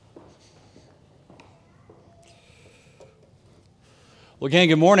Well, gang,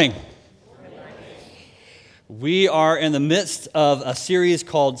 good morning. We are in the midst of a series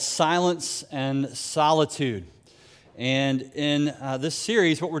called Silence and Solitude. And in this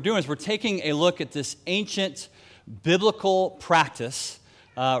series, what we're doing is we're taking a look at this ancient biblical practice,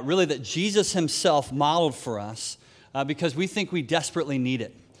 really that Jesus himself modeled for us, because we think we desperately need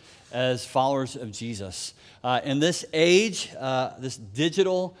it as followers of Jesus. In this age, this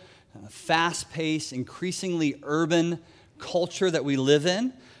digital, fast-paced, increasingly urban culture that we live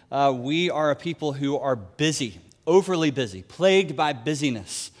in, we are a people who are busy, overly busy, plagued by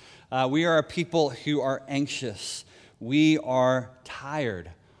busyness. We are a people who are anxious. We are tired.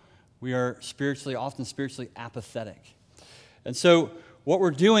 We are often spiritually apathetic. And so what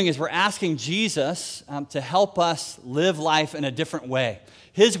we're doing is we're asking Jesus to help us live life in a different way,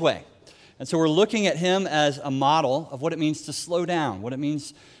 his way. And so we're looking at him as a model of what it means to slow down, what it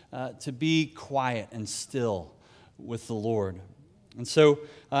means to be quiet and still with the Lord. And so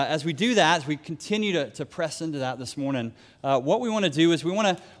as we do that, as we continue to press into that this morning, what we want to do is we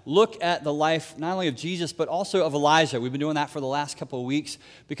want to look at the life not only of Jesus, but also of Elijah. We've been doing that for the last couple of weeks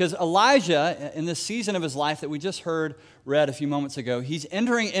because Elijah, in this season of his life that we just read a few moments ago, he's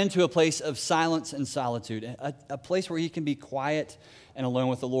entering into a place of silence and solitude, a place where he can be quiet and alone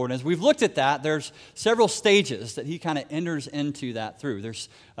with the Lord. And as we've looked at that, there's several stages that he kind of enters into that through. There's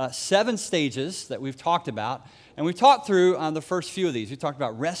 7 stages that we've talked about, and we've talked through the first few of these. We talked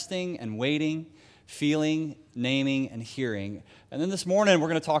about resting and waiting, feeling, naming, and hearing. And then this morning, we're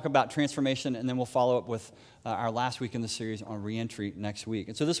going to talk about transformation, and then we'll follow up with our last week in the series on reentry next week.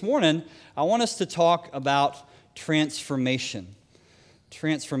 And so this morning, I want us to talk about transformation.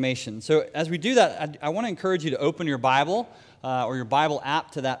 Transformation. So as we do that, I want to encourage you to open your Bible or your Bible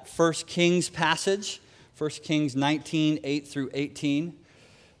app to that 1 Kings passage, 1 Kings 19, 8 through 18.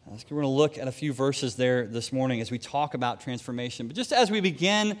 We're going to look at a few verses there this morning as we talk about transformation. But just as we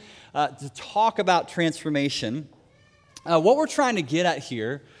begin to talk about transformation, what we're trying to get at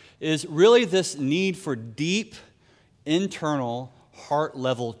here is really this need for deep, internal,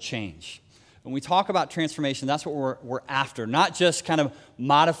 heart-level change. When we talk about transformation, that's what we're after, not just kind of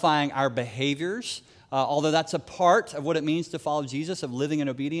modifying our behaviors, although that's a part of what it means to follow Jesus, of living in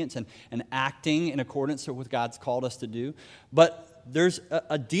obedience and acting in accordance with what God's called us to do. But there's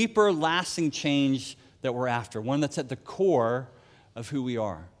a deeper, lasting change that we're after, one that's at the core of who we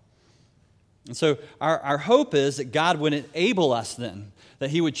are. And so our hope is that God would enable us then, that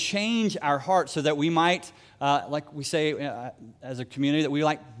he would change our hearts so that we might, like we say as a community, that we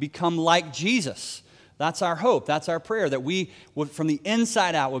become like Jesus. That's our hope. That's our prayer, that we would, from the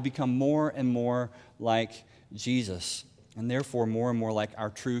inside out, would become more and more like Jesus, and therefore more and more like our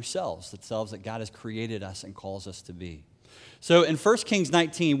true selves, the selves that God has created us and calls us to be. So in 1 Kings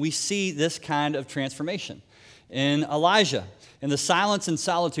 19, we see this kind of transformation. In Elijah, in the silence and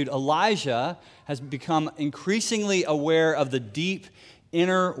solitude, Elijah has become increasingly aware of the deep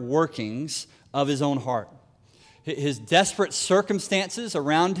inner workings of his own heart. His desperate circumstances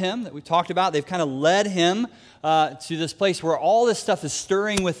around him that we talked about, they've kind of led him to this place where all this stuff is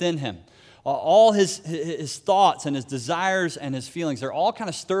stirring within him. All his thoughts and his desires and his feelings, they're all kind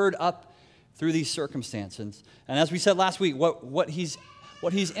of stirred up through these circumstances. And as we said last week, what he's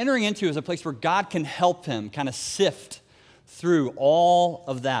entering into is a place where God can help him kind of sift through all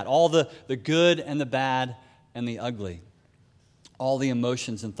of that, all the good and the bad and the ugly, all the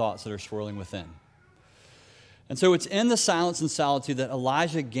emotions and thoughts that are swirling within. And so it's in the silence and solitude that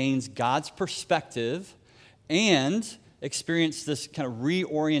Elijah gains God's perspective and experiences this kind of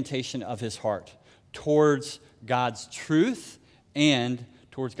reorientation of his heart towards God's truth and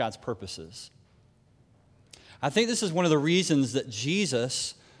towards God's purposes. I think this is one of the reasons that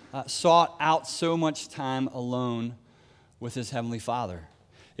Jesus sought out so much time alone with his Heavenly Father.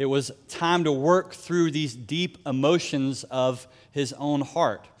 It was time to work through these deep emotions of his own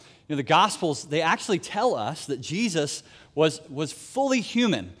heart. You know, the Gospels, they actually tell us that Jesus was fully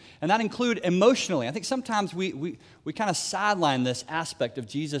human, and that included emotionally. I think sometimes we kind of sideline this aspect of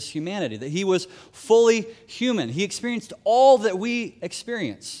Jesus' humanity, that he was fully human. He experienced all that we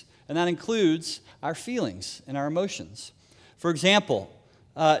experience, and that includes our feelings and our emotions. For example,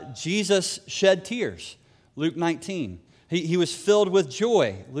 Jesus shed tears, Luke 19. He was filled with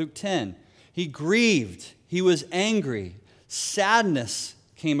joy, Luke 10. He grieved. He was angry. Sadness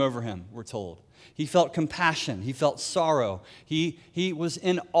came over him, we're told. He felt compassion. He felt sorrow. He was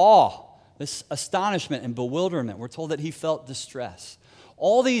in awe, this astonishment and bewilderment. We're told that he felt distress.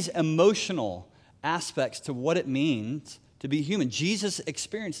 All these emotional aspects to what it means to be human. Jesus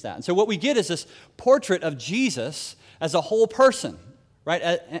experienced that. And so what we get is this portrait of Jesus as a whole person,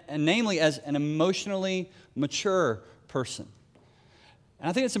 right? And namely as an emotionally mature person. And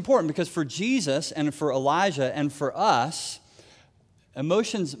I think it's important because for Jesus and for Elijah and for us,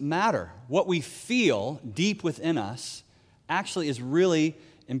 emotions matter. What we feel deep within us actually is really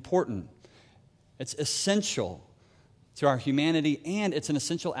important. It's essential to our humanity, and it's an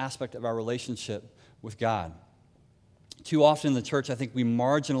essential aspect of our relationship with God. Too often in the church, I think we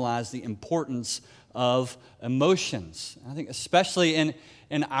marginalize the importance of emotions. I think especially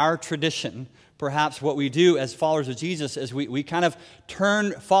in our tradition, perhaps what we do as followers of Jesus is we kind of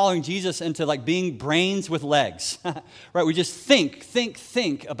turn following Jesus into like being brains with legs, right? We just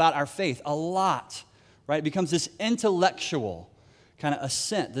think about our faith a lot, right? It becomes this intellectual kind of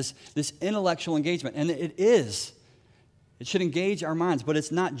assent, this intellectual engagement. And it should engage our minds, but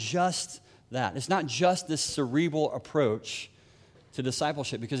it's not just that. It's not just this cerebral approach to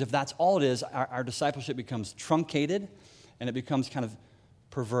discipleship, because if that's all it is, our discipleship becomes truncated and it becomes kind of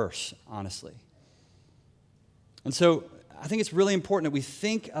perverse, honestly. And so I think it's really important that we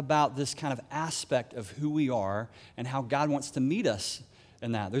think about this kind of aspect of who we are and how God wants to meet us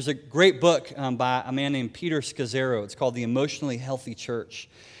in that. There's a great book by a man named Peter Scazzero. It's called The Emotionally Healthy Church.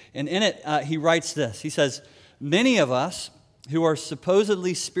 And in it, he writes this. He says, "Many of us who are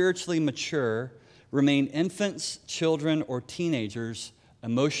supposedly spiritually mature remain infants, children, or teenagers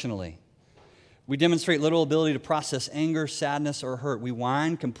emotionally. We demonstrate little ability to process anger, sadness, or hurt. We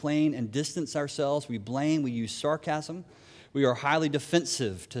whine, complain, and distance ourselves. We blame. We use sarcasm. We are highly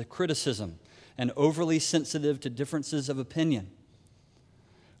defensive to criticism and overly sensitive to differences of opinion.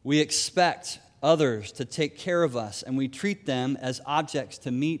 We expect others to take care of us, and we treat them as objects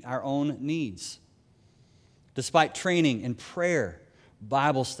to meet our own needs. Despite training in prayer,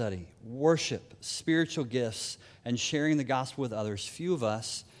 Bible study, worship, spiritual gifts, and sharing the gospel with others, few of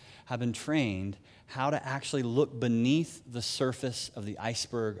us have been trained how to actually look beneath the surface of the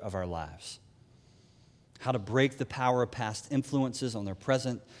iceberg of our lives, how to break the power of past influences on their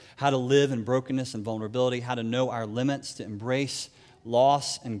present, how to live in brokenness and vulnerability, how to know our limits, to embrace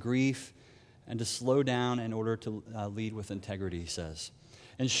loss and grief, and to slow down in order to lead with integrity," he says.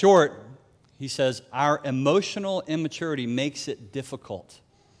 In short, he says, our emotional immaturity makes it difficult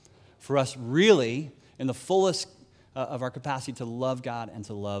for us really, in the fullest of our capacity, to love God and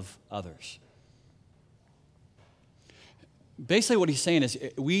to love others. Basically what he's saying is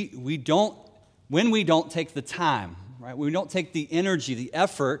when we don't take the time, right? We don't take the energy, the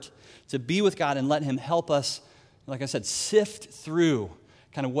effort to be with God and let him help us, like I said, sift through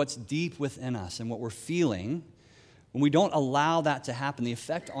kind of what's deep within us and what we're feeling. When we don't allow that to happen, the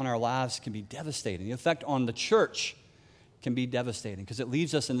effect on our lives can be devastating. The effect on the church can be devastating because it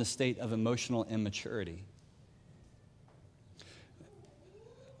leaves us in the state of emotional immaturity.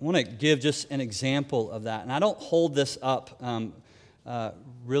 I want to give just an example of that. And I don't hold this up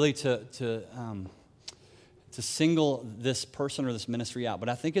really to single this person or this ministry out, but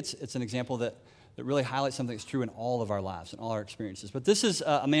I think it's an example that really highlights something that's true in all of our lives and all our experiences. But this is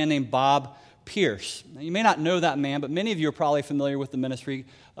a man named Bob Pierce. Now, you may not know that man, but many of you are probably familiar with the ministry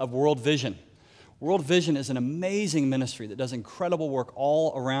of World Vision. World Vision is an amazing ministry that does incredible work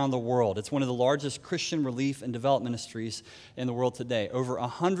all around the world. It's one of the largest Christian relief and development ministries in the world today. Over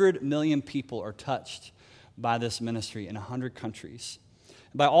 100 million people are touched by this ministry in 100 countries.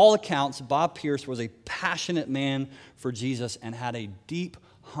 By all accounts, Bob Pierce was a passionate man for Jesus and had a deep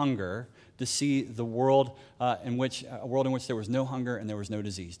hunger to see the world a world in which there was no hunger and there was no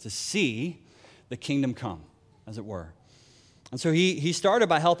disease, to see the kingdom come, as it were. And so he started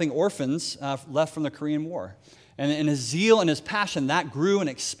by helping orphans left from the Korean War. And in his zeal and his passion, that grew and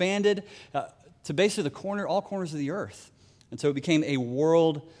expanded to basically all corners of the earth. And so it became a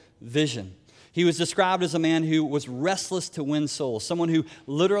world vision. He was described as a man who was restless to win souls, someone who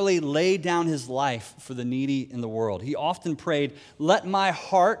literally laid down his life for the needy in the world. He often prayed, "Let my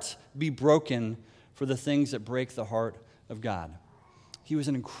heart be broken for the things that break the heart of God." He was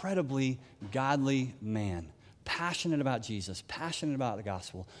an incredibly godly man, passionate about Jesus, passionate about the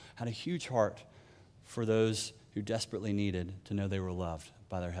gospel, had a huge heart for those who desperately needed to know they were loved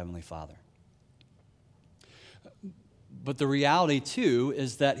by their Heavenly Father. But the reality, too,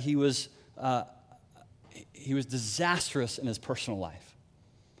 is that he was disastrous in his personal life.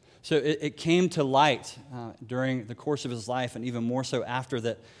 So it came to light during the course of his life, and even more so after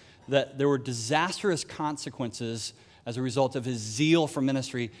that there were disastrous consequences as a result of his zeal for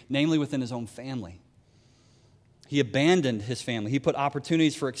ministry, namely within his own family. He abandoned his family. He put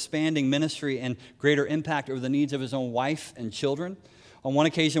opportunities for expanding ministry and greater impact over the needs of his own wife and children. On one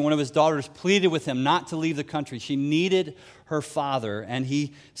occasion, one of his daughters pleaded with him not to leave the country. She needed her father, and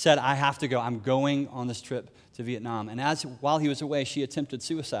he said, "I have to go. I'm going on this trip to Vietnam." And while he was away, she attempted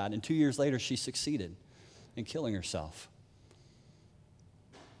suicide, and 2 years later, she succeeded in killing herself.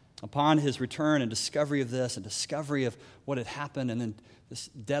 Upon his return and discovery of this and discovery of what had happened and then this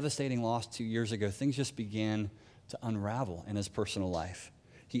devastating loss 2 years ago, things just began to unravel in his personal life.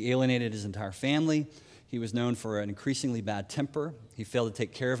 He alienated his entire family. He was known for an increasingly bad temper. He failed to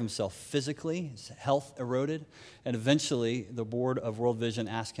take care of himself physically. His health eroded. And eventually, the board of World Vision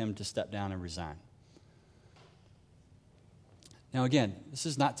asked him to step down and resign. Now, again, this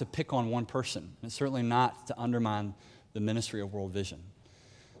is not to pick on one person. It's certainly not to undermine the ministry of World Vision.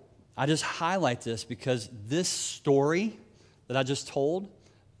 I just highlight this because this story that I just told,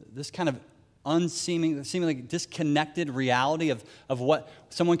 this kind of seemingly disconnected reality of what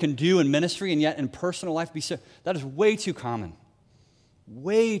someone can do in ministry and yet in personal life, that is way too common.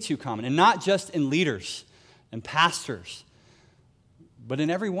 Way too common. And not just in leaders and pastors, but in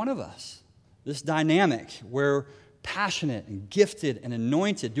every one of us. This dynamic where passionate and gifted and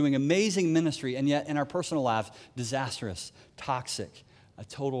anointed, doing amazing ministry, and yet in our personal lives, disastrous, toxic, a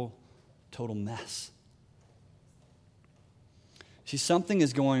total mess. See, something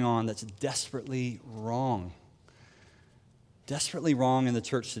is going on that's desperately wrong. Desperately wrong in the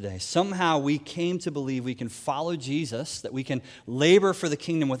church today. Somehow we came to believe we can follow Jesus, that we can labor for the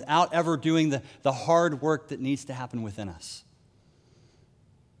kingdom without ever doing the hard work that needs to happen within us.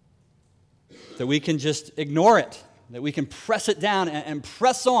 That we can just ignore it, that we can press it down and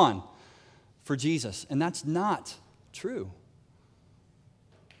press on for Jesus. And that's not true.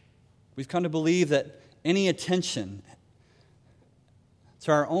 We've come to believe that any attention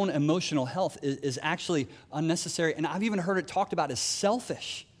to our own emotional health is actually unnecessary. And I've even heard it talked about as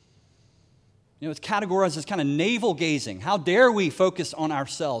selfish. You know, it's categorized as kind of navel gazing. How dare we focus on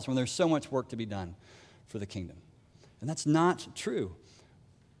ourselves when there's so much work to be done for the kingdom? And that's not true.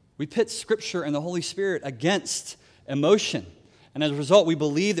 We pit Scripture and the Holy Spirit against emotion. And as a result, we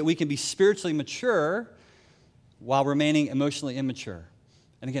believe that we can be spiritually mature while remaining emotionally immature.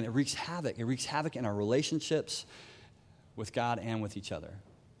 And again, it wreaks havoc. It wreaks havoc in our relationships with God and with each other.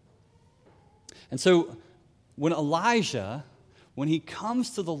 And so when Elijah, when he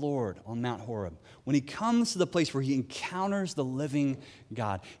comes to the Lord on Mount Horeb, when he comes to the place where he encounters the living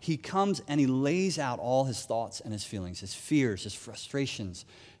God, he comes and he lays out all his thoughts and his feelings, his fears, his frustrations,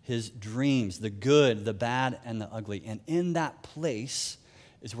 his dreams, the good, the bad, and the ugly. And in that place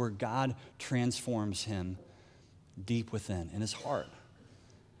is where God transforms him deep within, in his heart.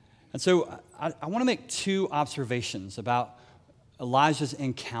 And so I want to make two observations about Elijah's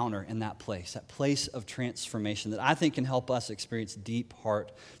encounter in that place of transformation that I think can help us experience deep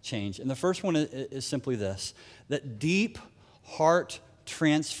heart change. And the first one is simply this, that deep heart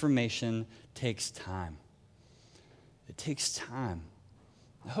transformation takes time. It takes time.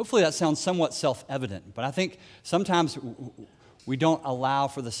 Hopefully that sounds somewhat self-evident, but I think sometimes we don't allow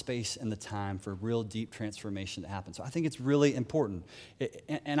for the space and the time for real deep transformation to happen. So I think it's really important.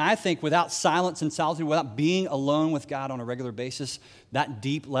 And I think without silence and solitude, without being alone with God on a regular basis, that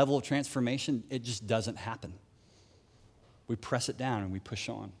deep level of transformation, it just doesn't happen. We press it down and we push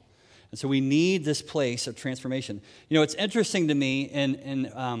on. And so we need this place of transformation. You know, it's interesting to me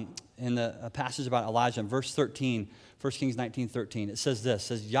in the passage about Elijah in verse 13, 1 Kings 19:13, it says this, it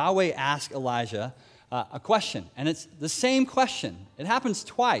says, Yahweh asked Elijah a question, and it's the same question. It happens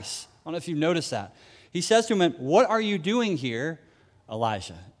twice. I don't know if you've noticed that. He says to him, what are you doing here,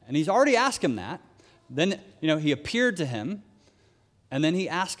 Elijah? And he's already asked him that. Then, he appeared to him, and then he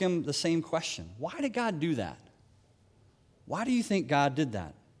asked him the same question. Why did God do that? Why do you think God did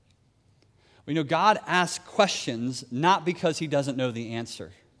that? Well, God asks questions not because he doesn't know the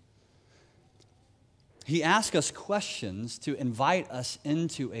answer. He asks us questions to invite us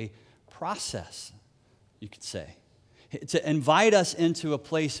into a process, you could say, to invite us into a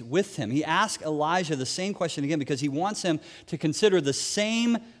place with him. He asked Elijah the same question again because he wants him to consider the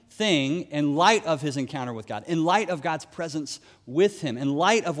same thing in light of his encounter with God, in light of God's presence with him, in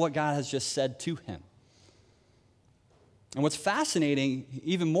light of what God has just said to him. And what's fascinating,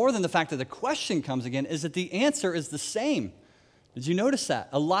 even more than the fact that the question comes again, is that the answer is the same. Did you notice that?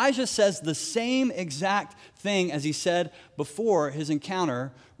 Elijah says the same exact thing as he said before his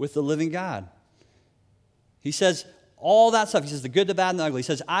encounter with the living God. He says all that stuff. He says the good, the bad, and the ugly. He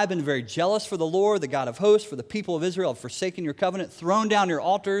says, I've been very jealous for the Lord, the God of hosts, for the people of Israel. I've forsaken your covenant, thrown down your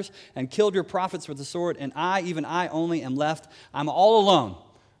altars, and killed your prophets with the sword. And I, even I only, am left. I'm all alone.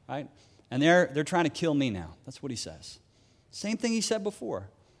 Right? And they're trying to kill me now. That's what he says. Same thing he said before.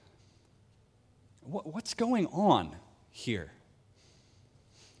 What's going on here?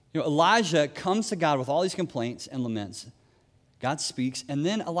 Elijah comes to God with all these complaints and laments. God speaks, and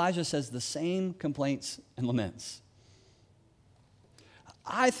then Elijah says the same complaints and laments.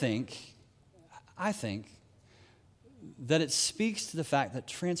 I think that it speaks to the fact that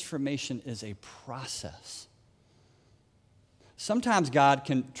transformation is a process. Sometimes God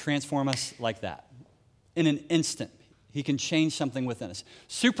can transform us like that. In an instant, he can change something within us.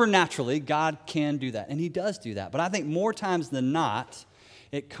 Supernaturally, God can do that, and he does do that. But I think more times than not,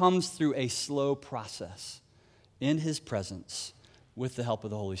 it comes through a slow process in his presence with the help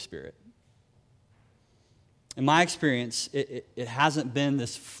of the Holy Spirit. In my experience, it hasn't been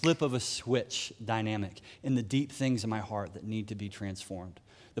this flip of a switch dynamic in the deep things in my heart that need to be transformed.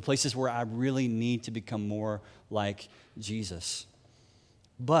 The places where I really need to become more like Jesus.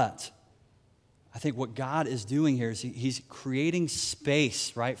 But I think what God is doing here is he's creating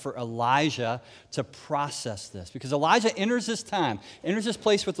space, right, for Elijah to process this. Because Elijah enters this time, enters this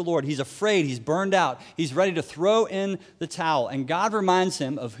place with the Lord. He's afraid, he's burned out, he's ready to throw in the towel. And God reminds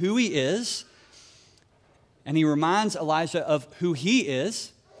him of who he is, and he reminds Elijah of who he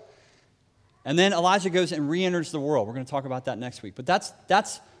is. And then Elijah goes and re-enters the world. We're going to talk about that next week. But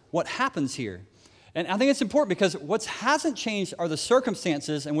that's what happens here. And I think it's important because what hasn't changed are the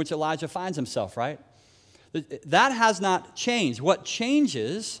circumstances in which Elijah finds himself, right? That has not changed. What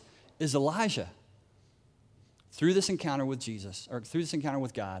changes is Elijah. Through this encounter with Jesus, or through this encounter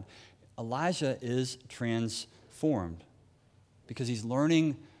with God, Elijah is transformed because he's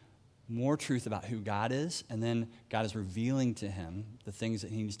learning more truth about who God is, and then God is revealing to him the things that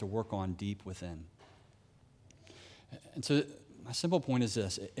he needs to work on deep within. And so my simple point is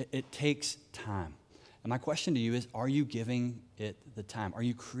this: it takes time. And my question to you is, are you giving it the time? Are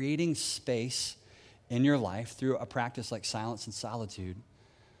you creating space in your life through a practice like silence and solitude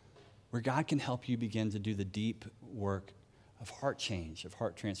where God can help you begin to do the deep work of heart change, of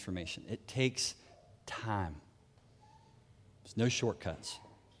heart transformation? It takes time. There's no shortcuts.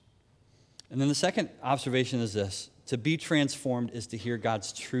 And then the second observation is this: to be transformed is to hear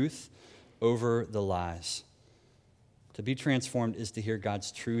God's truth over the lies. To be transformed is to hear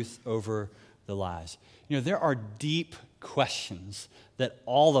God's truth over the lies. You know, there are deep questions that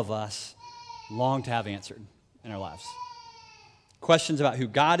all of us long to have answered in our lives. Questions about who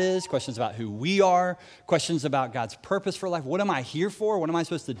God is, questions about who we are, questions about God's purpose for life. What am I here for? What am I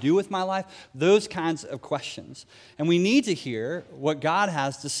supposed to do with my life? Those kinds of questions. And we need to hear what God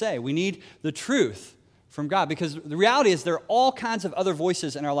has to say. We need the truth from God, because the reality is there are all kinds of other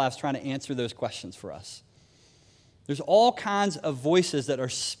voices in our lives trying to answer those questions for us. There's all kinds of voices that are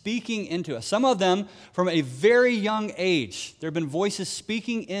speaking into us. Some of them from a very young age. There have been voices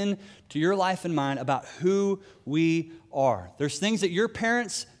speaking into your life and mine about who we are. There's things that your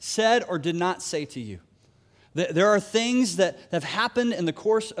parents said or did not say to you. There are things that have happened in the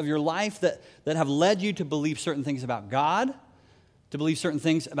course of your life that have led you to believe certain things about God, to believe certain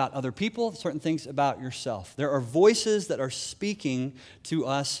things about other people, certain things about yourself. There are voices that are speaking to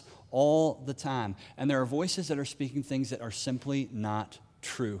us all the time. And there are voices that are speaking things that are simply not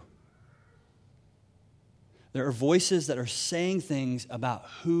true. There are voices that are saying things about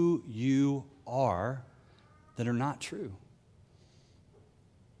who you are that are not true.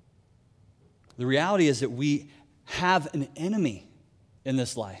 The reality is that we have an enemy in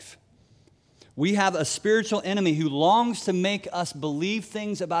this life. We have a spiritual enemy who longs to make us believe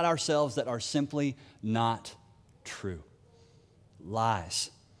things about ourselves that are simply not true.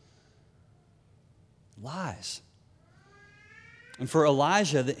 Lies. Lies. And for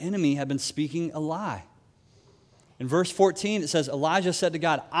Elijah, the enemy had been speaking a lie. In verse 14, it says, Elijah said to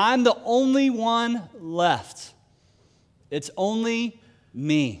God, I'm the only one left. It's only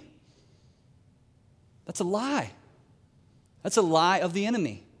me. That's a lie. That's a lie of the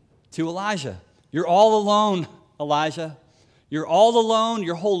enemy to Elijah. You're all alone, Elijah. You're all alone.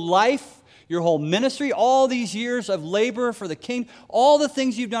 Your whole life, your whole ministry, all these years of labor for the king, all the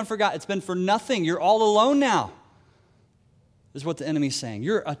things you've done for God, it's been for nothing. You're all alone now. This is what the enemy's saying.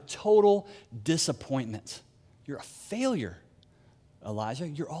 You're a total disappointment. You're a failure, Elijah.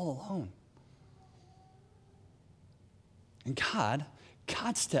 You're all alone. And God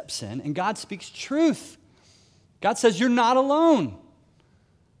steps in and God speaks truth. God says, you're not alone.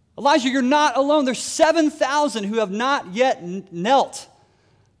 Elijah, you're not alone. There's 7,000 who have not yet knelt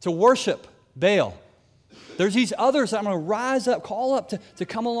to worship Baal. There's these others that I'm going to rise up, call up to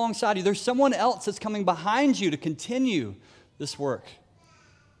come alongside you. There's someone else that's coming behind you to continue this work.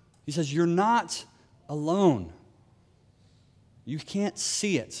 He says, you're not alone. You can't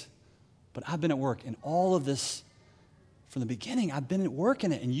see it, but I've been at work in all of this from the beginning. I've been at work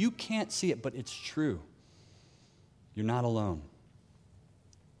in it, and you can't see it, but it's true. You're not alone.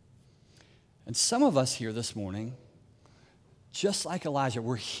 And some of us here this morning, just like Elijah,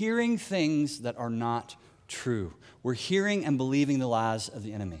 we're hearing things that are not true. We're hearing and believing the lies of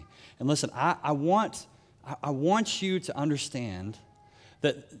the enemy. And listen, I want I want you to understand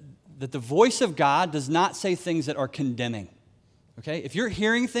that the voice of God does not say things that are condemning. Okay? If you're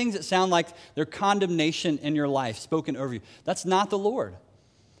hearing things that sound like they're condemnation in your life spoken over you, that's not the Lord.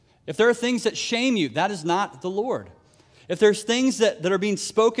 If there are things that shame you, that is not the Lord. If there's things that are being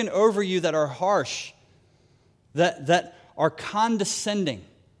spoken over you that are harsh, that are condescending,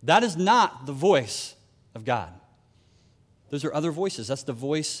 that is not the voice of God. Those are other voices. That's the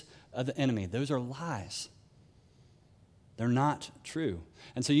voice of the enemy. Those are lies. They're not true.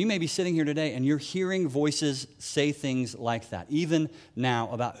 And so you may be sitting here today and you're hearing voices say things like that, even now,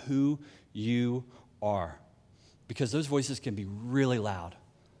 about who you are. Because those voices can be really loud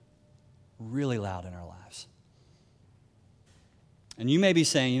in our lives. And you may be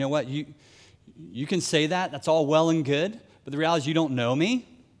saying, you know what, you can say that, that's all well and good, but the reality is you don't know me.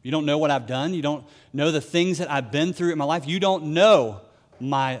 You don't know what I've done. You don't know the things that I've been through in my life. You don't know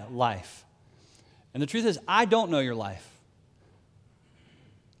my life. And the truth is, I don't know your life.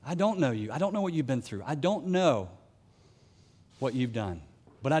 I don't know you. I don't know what you've been through. I don't know what you've done.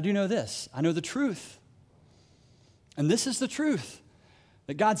 But I do know this. I know the truth. And this is the truth,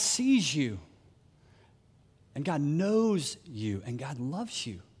 that God sees you, and God knows you, and God loves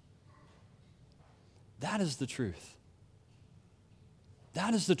you. That is the truth.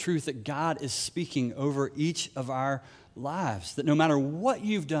 That is the truth that God is speaking over each of our lives, that no matter what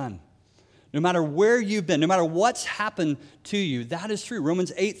you've done, no matter where you've been, no matter what's happened to you, that is true.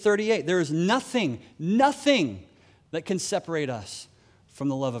 Romans 8:38, there is nothing that can separate us from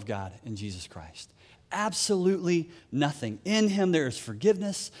the love of God in Jesus Christ. Absolutely nothing. In him there is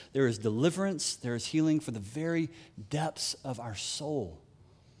forgiveness, there is deliverance, there is healing for the very depths of our soul.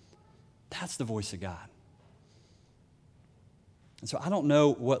 That's the voice of God. And so I don't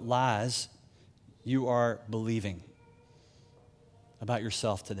know what lies you are believing about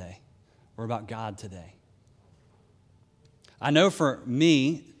yourself today or about God today. I know for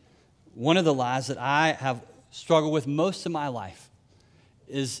me, one of the lies that I have struggled with most of my life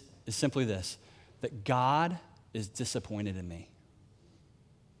is simply this, that God is disappointed in me.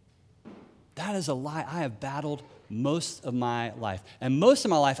 That is a lie I have battled most of my life. And most of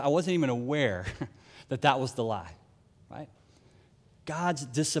my life, I wasn't even aware that was the lie, right? God's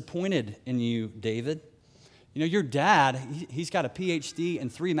disappointed in you, David. You know, your dad, he's got a PhD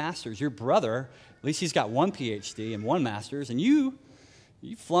and 3 masters. Your brother, at least he's got 1 PhD and 1 master's, and you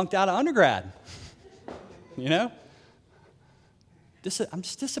flunked out of undergrad. You know? I'm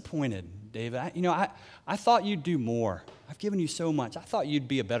just disappointed, David. I thought you'd do more. I've given you so much. I thought you'd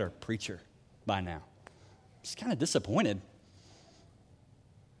be a better preacher by now. I'm just kind of disappointed.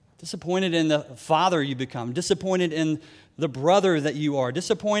 Disappointed in the father you become. Disappointed in the brother that you are.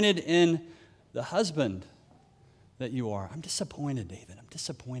 Disappointed in the husband that you are. I'm disappointed, David. I'm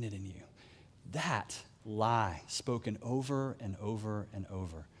disappointed in you. That lie spoken over and over and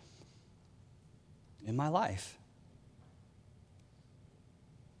over in my life.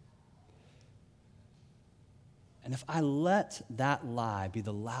 And if I let that lie be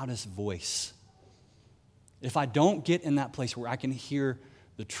the loudest voice, if I don't get in that place where I can hear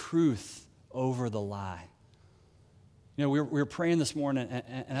the truth over the lie. You know, we were praying this morning,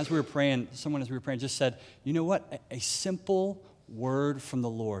 and as we were praying, someone as we were praying just said, you know what? A simple word from the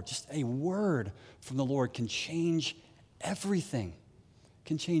Lord, just a word from the Lord can change everything.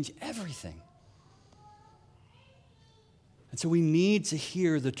 Can change everything. And so we need to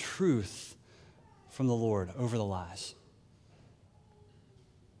hear the truth from the Lord over the lies.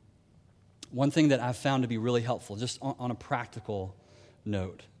 One thing that I've found to be really helpful, just on a practical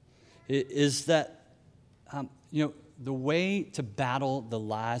note, is that, the way to battle the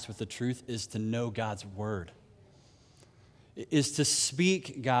lies with the truth is to know God's word, is to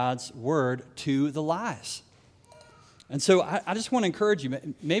speak God's word to the lies. And so I just want to encourage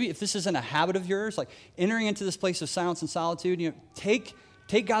you, maybe if this isn't a habit of yours, like entering into this place of silence and solitude, take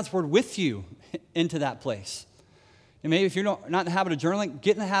God's word with you into that place. And maybe if you're not in the habit of journaling,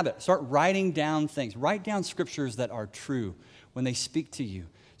 get in the habit. Start writing down things. Write down scriptures that are true when they speak to you.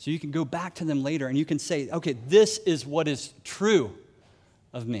 So you can go back to them later and you can say, okay, this is what is true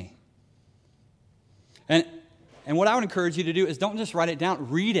of me. And what I would encourage you to do is don't just write it down,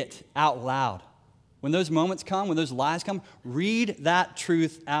 read it out loud. When those moments come, when those lies come, read that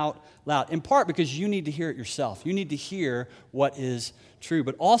truth out loud. In part because you need to hear it yourself. You need to hear what is true.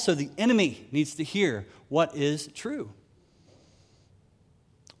 But also the enemy needs to hear what is true.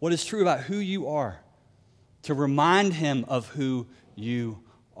 What is true about who you are. To remind him of who you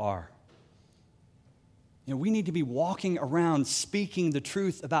are. You know, we need to be walking around speaking the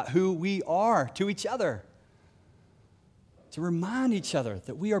truth about who we are to each other. to remind each other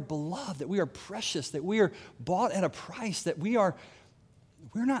that we are beloved, that we are precious, that we are bought at a price, that we're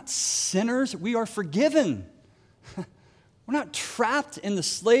not sinners, we are forgiven. We're not trapped in the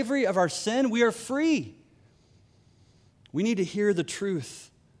slavery of our sin, we are free. We need to hear the truth.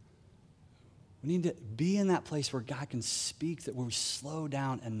 We need to be in that place where God can speak, that we slow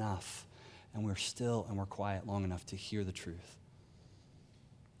down enough and we're still and we're quiet long enough to hear the truth.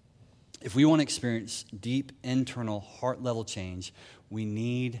 If we want to experience deep internal heart level change, we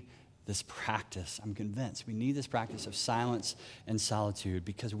need this practice. I'm convinced we need this practice of silence and solitude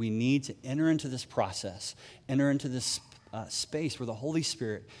because we need to enter into this process, enter into this space where the Holy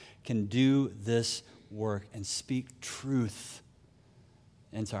Spirit can do this work and speak truth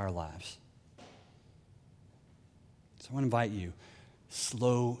into our lives. So I want to invite you,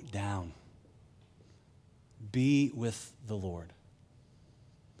 slow down. Be with the Lord.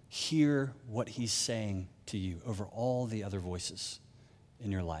 Hear what he's saying to you over all the other voices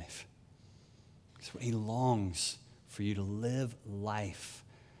in your life. Because he longs for you to live life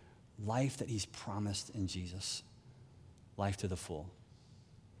that he's promised in Jesus, life to the full.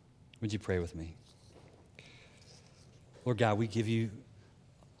 Would you pray with me? Lord God, we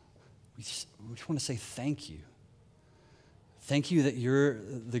just want to say thank you. Thank you that you're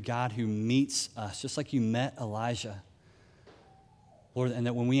the God who meets us, just like you met Elijah. Lord, and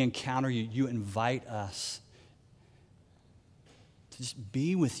that when we encounter you, you invite us to just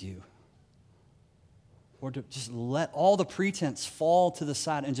be with you. Lord, to just let all the pretense fall to the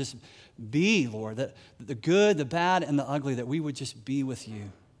side and just be, Lord, that the good, the bad, and the ugly, that we would just be with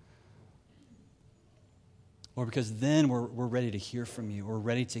you. Lord, because then we're ready to hear from you. We're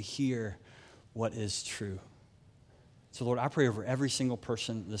ready to hear what is true. So, Lord, I pray over every single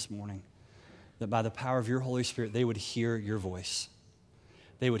person this morning that by the power of your Holy Spirit, they would hear your voice.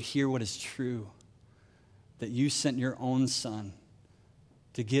 They would hear what is true, that you sent your own Son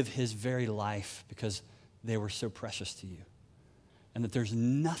to give his very life because they were so precious to you, and that there's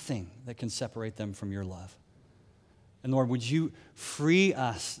nothing that can separate them from your love. And Lord, would you free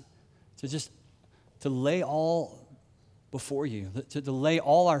us to lay all before you, to lay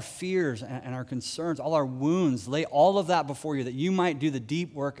all our fears and our concerns, all our wounds, lay all of that before you, that you might do the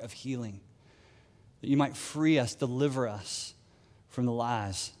deep work of healing, that you might free us, deliver us from the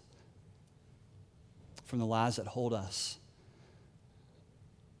lies that hold us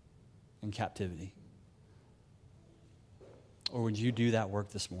in captivity. Or would you do that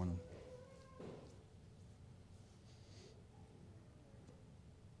work this morning?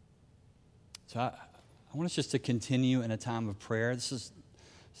 So I want us just to continue in a time of prayer. It's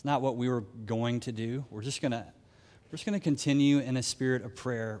not what we were going to do. We're just gonna continue in a spirit of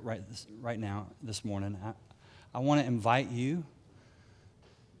prayer right now, this morning. I want to invite you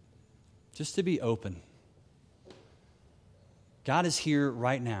just to be open. God is here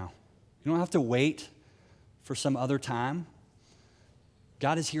right now. You don't have to wait for some other time.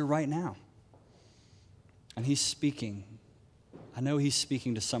 God is here right now. And he's speaking. I know he's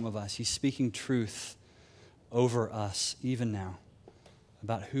speaking to some of us. He's speaking truth over us even now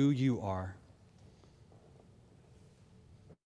about who you are